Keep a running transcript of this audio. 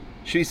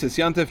Shvisas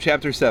Yantif,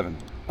 Chapter 7.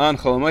 On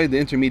Chol Hamoed, the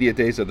intermediate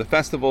days of the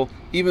festival,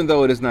 even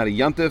though it is not a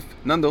yantif,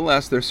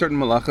 nonetheless there are certain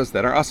malachas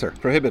that are asr,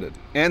 prohibited,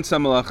 and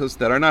some malachas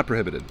that are not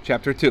prohibited.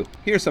 Chapter 2.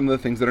 Here are some of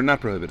the things that are not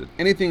prohibited.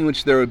 Anything in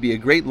which there would be a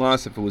great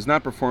loss if it was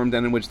not performed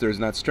and in which there is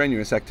not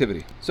strenuous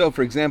activity. So,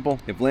 for example,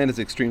 if land is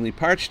extremely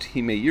parched,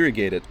 he may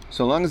irrigate it,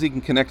 so long as he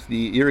can connect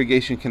the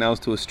irrigation canals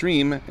to a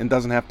stream and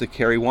doesn't have to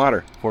carry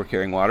water, for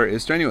carrying water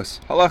is strenuous.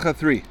 Halacha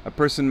 3. A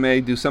person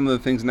may do some of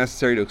the things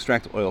necessary to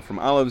extract oil from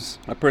olives.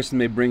 A person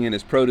may bring in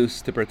his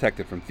produce to protect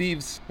it from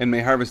thieves, and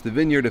may harvest the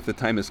vineyard if the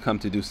time has come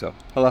to do so.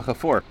 Halacha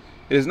 4.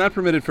 It is not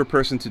permitted for a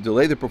person to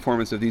delay the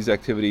performance of these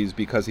activities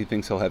because he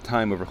thinks he'll have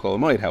time over Chol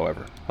Hamoed,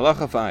 however.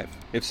 Halacha 5.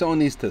 If someone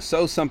needs to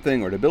sew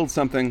something or to build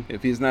something,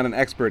 if he is not an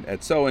expert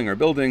at sewing or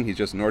building, he's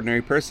just an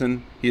ordinary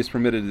person, he is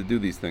permitted to do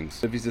these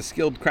things. If he's a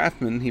skilled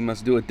craftsman, he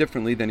must do it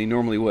differently than he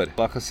normally would.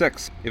 Halacha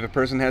 6. If a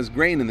person has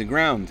grain in the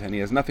ground and he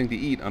has nothing to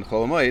eat on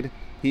Chol Hamoed,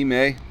 he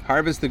may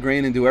harvest the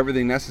grain and do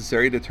everything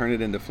necessary to turn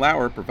it into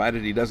flour,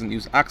 provided he doesn't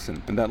use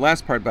oxen. And that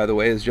last part, by the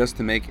way, is just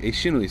to make a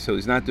shinui, so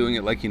he's not doing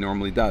it like he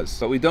normally does.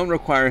 But we don't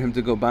require him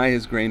to go buy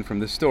his grain from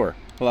the store.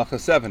 Halacha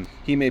 7.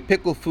 He may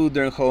pickle food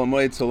during Chol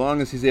Hamoed so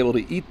long as he's able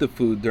to eat the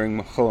food during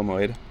Chol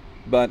Hamoed.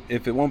 But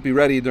if it won't be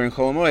ready during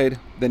Chol Hamoed,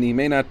 then he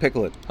may not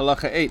pickle it.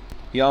 Halacha 8.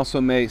 He also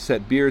may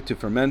set beer to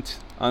ferment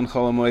on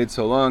Chol Hamoed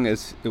so long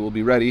as it will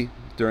be ready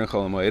during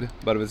Chol Hamoed,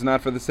 but if it's not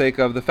for the sake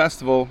of the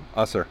festival,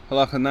 asr.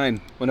 Halacha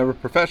 9. Whenever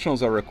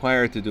professionals are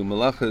required to do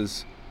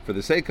malachas for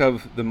the sake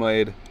of the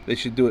moed, they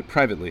should do it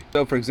privately.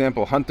 So, for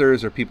example,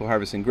 hunters or people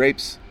harvesting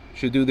grapes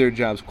should do their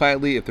jobs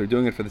quietly if they're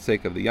doing it for the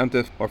sake of the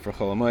yantif or for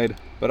Chol Hamoed,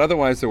 but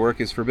otherwise their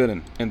work is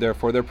forbidden, and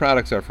therefore their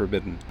products are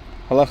forbidden.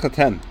 Halacha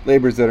 10.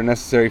 Labors that are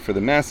necessary for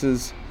the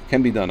masses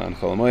can be done on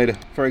Chol Hamoed.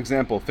 For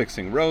example,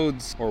 fixing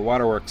roads or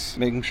waterworks,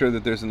 making sure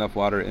that there's enough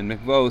water in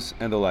mikvos,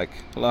 and the like.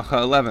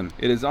 Halacha 11.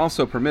 It is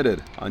also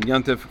permitted on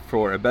Yantif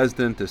for a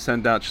bezdin to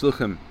send out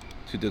shluchim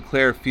to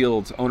declare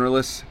fields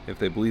ownerless if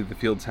they believe the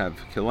fields have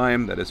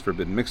kilayim, that is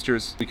forbidden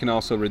mixtures. We can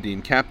also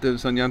redeem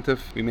captives on Yantif.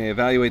 We may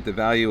evaluate the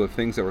value of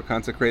things that were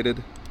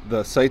consecrated.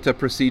 The saita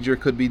procedure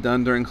could be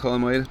done during Chol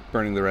Hamoed,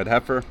 burning the red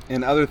heifer,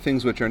 and other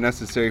things which are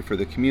necessary for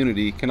the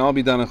community can all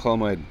be done on Chol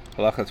Hamoed.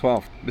 Halacha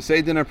 12.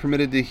 B'sei din are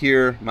permitted to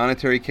hear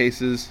monetary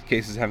cases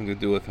having to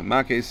do with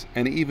makes,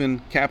 and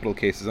even capital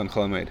cases on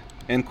Chol Hamoed.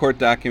 And court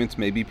documents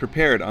may be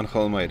prepared on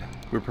Chol Hamoed.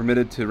 We're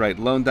permitted to write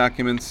loan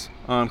documents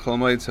on Chol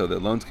Hamoed so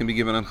that loans can be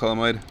given on Chol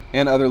Hamoed,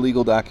 and other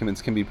legal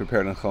documents can be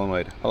prepared on Chol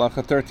Hamoed.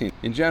 Halacha 13.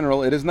 In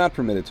general, it is not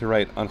permitted to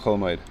write on Chol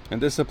Hamoed,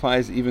 and this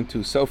applies even to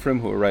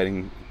sofrim who are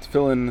writing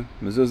tefillin,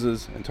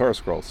 mezuzahs, and Torah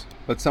scrolls.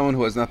 But someone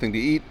who has nothing to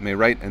eat may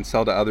write and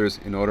sell to others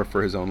in order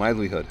for his own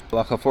livelihood.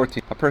 Halacha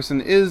 14. A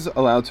person is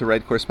allowed to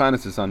write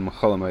correspondences on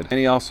Chol Hamoed, and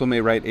he also may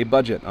write a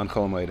budget on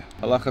Chol Hamoed.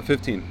 Halacha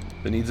 15.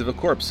 The needs of a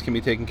corpse can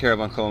be taken care of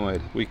on Chol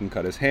Hamoed. We can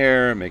cut his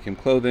hair, make him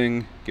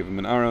clothing, give him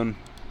an aron.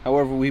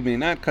 However, we may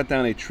not cut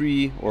down a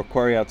tree or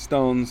quarry out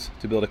stones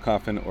to build a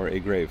coffin or a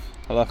grave.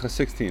 Halacha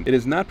 16. It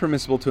is not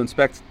permissible to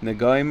inspect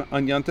negaim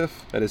on yantif,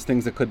 that is,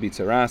 things that could be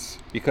tsaras,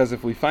 because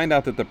if we find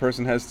out that the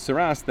person has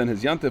tsaras, then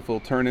his yantif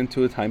will turn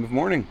into a time of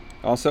mourning.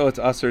 Also, it's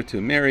asr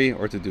to marry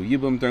or to do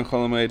yibum during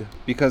Chol Hamoed,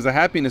 because the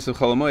happiness of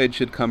Chol Hamoed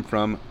should come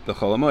from the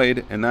Chol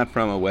Hamoed and not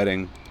from a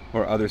wedding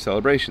or other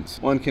celebrations.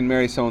 One can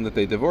marry someone that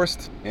they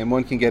divorced, and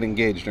one can get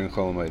engaged during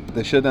Chol Hamoed.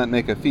 They should not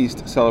make a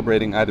feast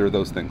celebrating either of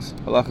those things.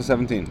 Halacha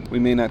 17. We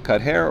may not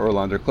cut hair or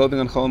launder clothing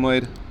on Chol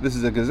Hamoed. This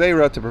is a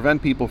gezeira to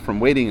prevent people from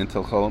waiting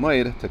until Chol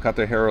Hamoed to cut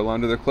their hair or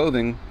launder their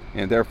clothing,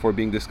 and therefore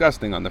being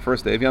disgusting on the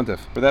first day of Yantif.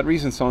 For that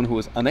reason, someone who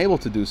is unable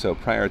to do so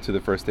prior to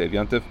the first day of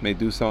Yantif may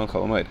do so on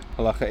Chol Hamoed.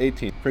 Halacha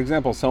 18. For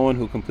example, someone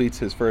who completes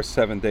his first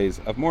 7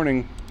 days of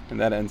mourning, and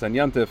that ends on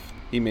Yantif,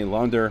 he may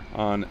launder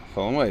on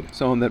Chol Hamoed.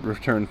 Someone that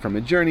returned from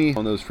a journey,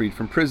 someone that was freed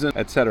from prison,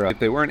 etc. If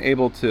they weren't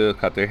able to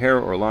cut their hair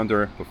or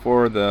launder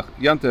before the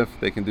Yantif,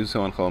 they can do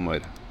so on Chol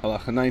Hamoed.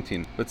 Halacha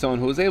 19. But someone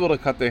who was able to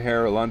cut their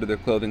hair or launder their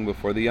clothing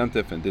before the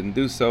Yantif and didn't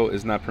do so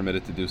is not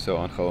permitted to do so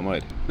on Chol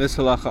Hamoed. This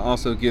halacha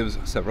also gives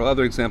several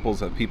other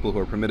examples of people who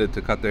are permitted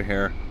to cut their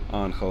hair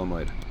on Chol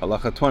Hamoed.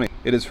 Halacha 20.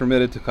 It is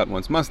permitted to cut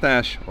one's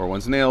mustache or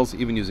one's nails,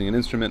 even using an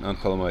instrument, on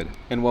Chol Hamoed.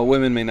 And while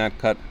women may not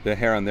cut the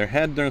hair on their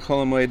head during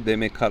Chol Hamoed, they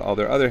may cut all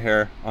their other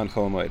hair on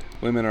Chol Hamoed.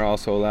 Women are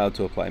also allowed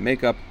to apply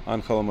makeup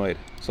on Chol Hamoed,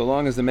 so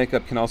long as the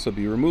makeup can also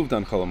be removed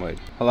on Chol Hamoed.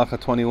 Halacha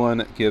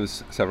 21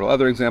 gives several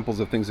other examples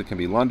of things that can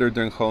be laundered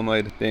during Chol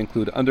Hamoed. They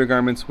include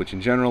undergarments, which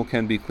in general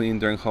can be cleaned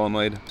during Chol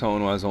Hamoed.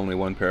 Someone who has only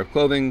one pair of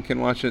clothing can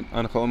wash it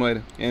on Chol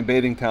Hamoed, and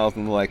bathing towels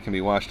and the like can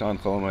be washed on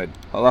Chol Hamoed.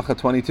 Halacha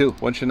 22.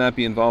 One should not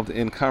be involved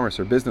in commerce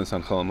or business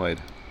on Chol Hamoed,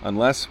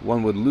 unless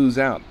one would lose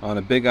out on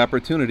a big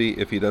opportunity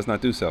if he does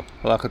not do so.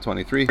 Halacha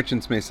 23.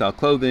 Merchants may sell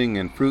clothing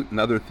and fruit and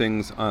other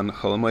things on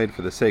Chol Hamoed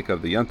for the sake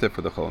of the Yantif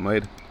for the Chol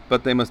Hamoed,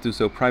 but they must do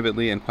so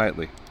privately and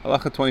quietly.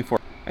 Halacha 24.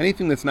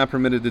 Anything that's not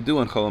permitted to do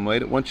on Chol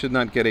Hamoed, one should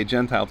not get a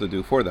Gentile to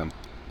do for them.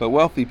 But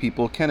wealthy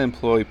people can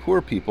employ poor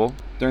people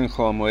during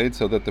Chol Hamoed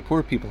so that the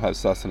poor people have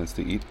sustenance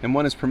to eat, and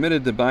one is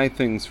permitted to buy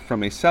things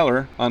from a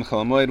seller on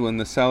Chol Hamoed when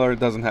the seller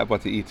doesn't have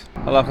what to eat.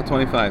 Halacha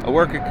 25. A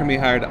worker can be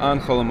hired on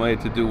Chol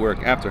Hamoed to do work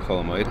after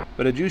Chol Hamoed,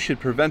 but a Jew should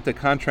prevent the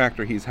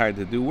contractor he's hired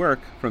to do work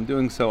from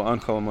doing so on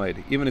Chol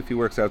Hamoed, even if he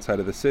works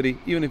outside of the city,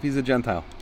 even if he's a Gentile.